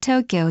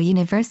Tokyo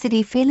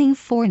University failing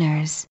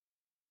foreigners.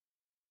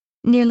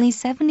 Nearly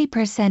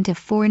 70% of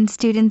foreign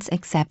students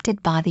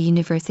accepted by the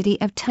University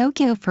of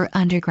Tokyo for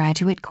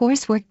undergraduate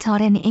coursework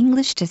taught in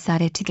English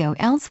decided to go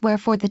elsewhere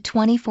for the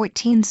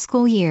 2014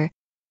 school year,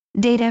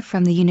 data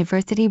from the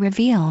university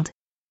revealed.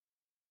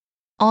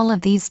 All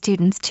of these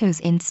students chose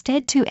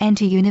instead to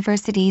enter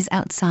universities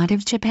outside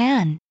of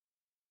Japan.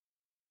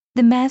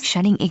 The mass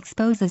shunning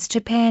exposes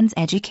Japan's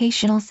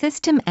educational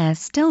system as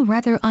still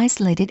rather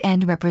isolated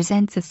and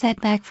represents a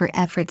setback for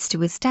efforts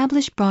to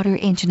establish broader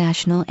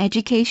international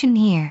education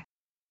here.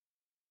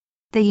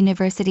 The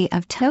University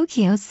of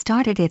Tokyo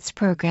started its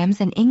programs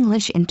in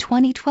English in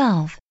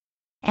 2012,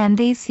 and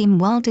they seem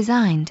well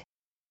designed.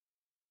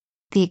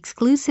 The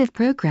exclusive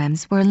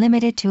programs were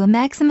limited to a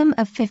maximum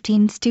of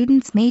 15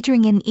 students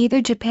majoring in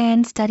either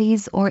Japan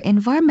Studies or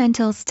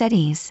Environmental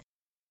Studies.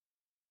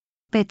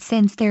 But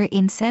since their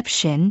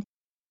inception,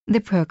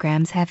 the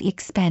programs have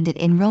expanded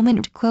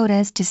enrollment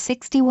quotas to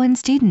 61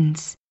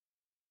 students.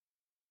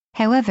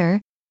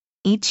 However,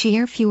 each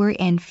year fewer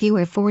and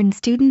fewer foreign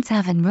students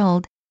have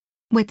enrolled,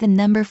 with the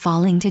number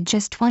falling to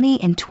just 20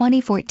 in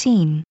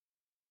 2014.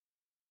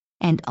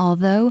 And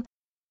although,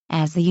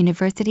 as the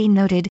university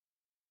noted,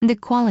 the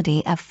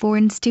quality of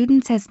foreign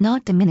students has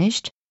not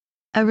diminished,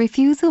 a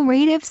refusal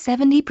rate of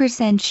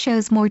 70%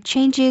 shows more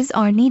changes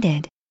are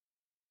needed.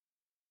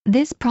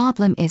 This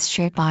problem is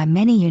shared by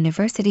many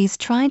universities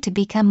trying to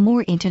become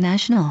more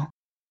international.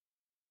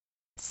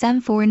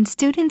 Some foreign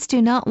students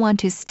do not want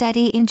to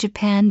study in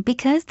Japan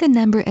because the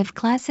number of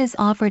classes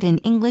offered in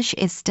English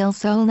is still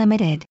so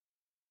limited.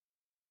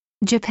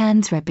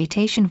 Japan's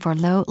reputation for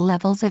low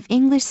levels of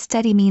English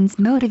study means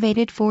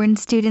motivated foreign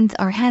students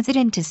are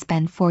hesitant to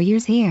spend 4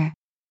 years here.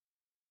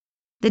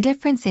 The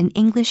difference in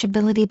English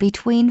ability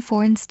between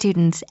foreign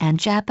students and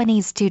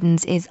Japanese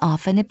students is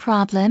often a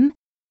problem,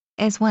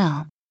 as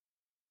well.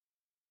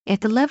 If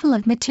the level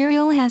of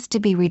material has to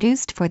be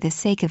reduced for the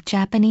sake of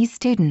Japanese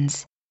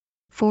students,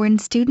 foreign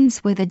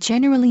students with a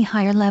generally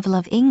higher level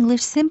of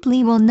English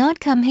simply will not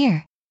come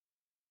here.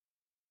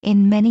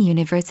 In many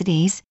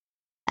universities,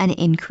 an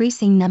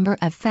increasing number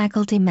of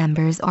faculty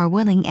members are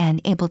willing and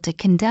able to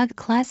conduct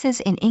classes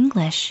in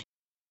English.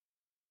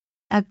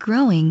 A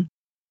growing,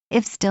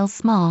 if still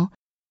small,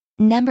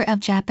 number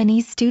of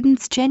Japanese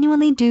students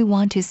genuinely do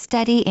want to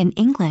study in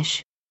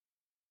English.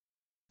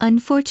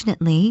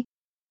 Unfortunately,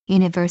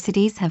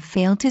 universities have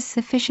failed to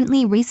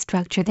sufficiently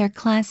restructure their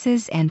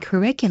classes and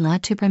curricula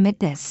to permit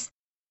this.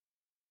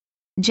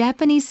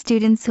 Japanese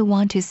students who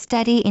want to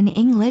study in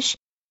English,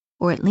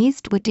 or at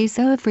least would do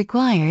so if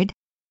required,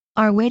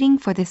 are waiting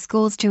for the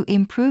schools to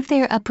improve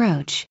their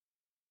approach.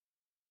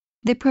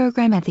 The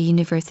program at the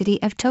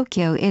University of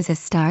Tokyo is a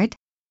start,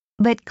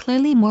 but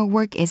clearly more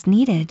work is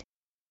needed.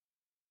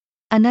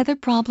 Another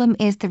problem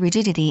is the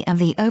rigidity of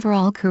the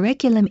overall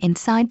curriculum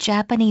inside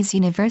Japanese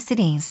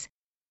universities.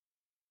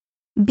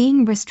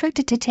 Being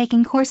restricted to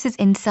taking courses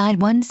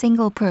inside one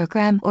single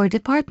program or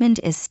department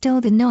is still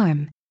the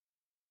norm.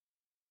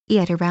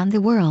 Yet around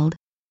the world,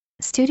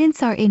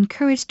 students are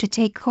encouraged to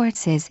take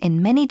courses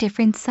in many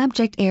different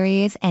subject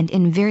areas and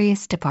in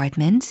various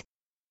departments,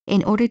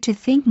 in order to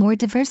think more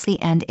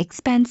diversely and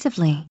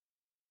expansively.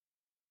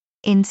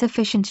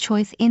 Insufficient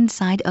choice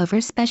inside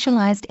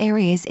over-specialized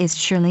areas is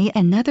surely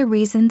another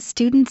reason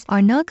students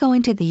are not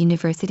going to the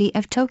University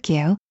of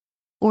Tokyo,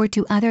 or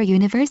to other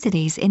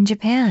universities in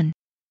Japan.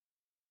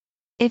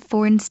 If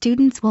foreign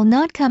students will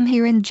not come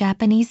here and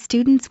Japanese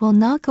students will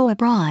not go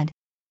abroad,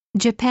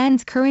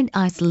 Japan's current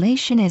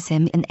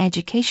isolationism in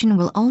education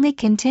will only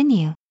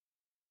continue.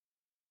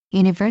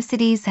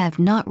 Universities have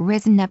not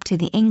risen up to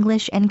the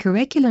English and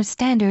curricular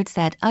standards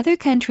that other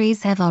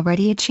countries have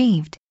already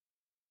achieved.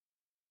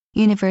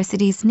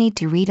 Universities need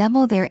to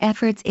redouble their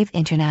efforts if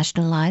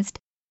internationalized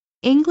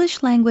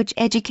English language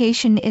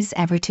education is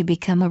ever to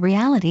become a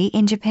reality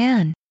in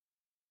Japan.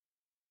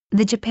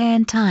 The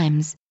Japan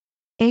Times,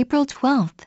 April 12.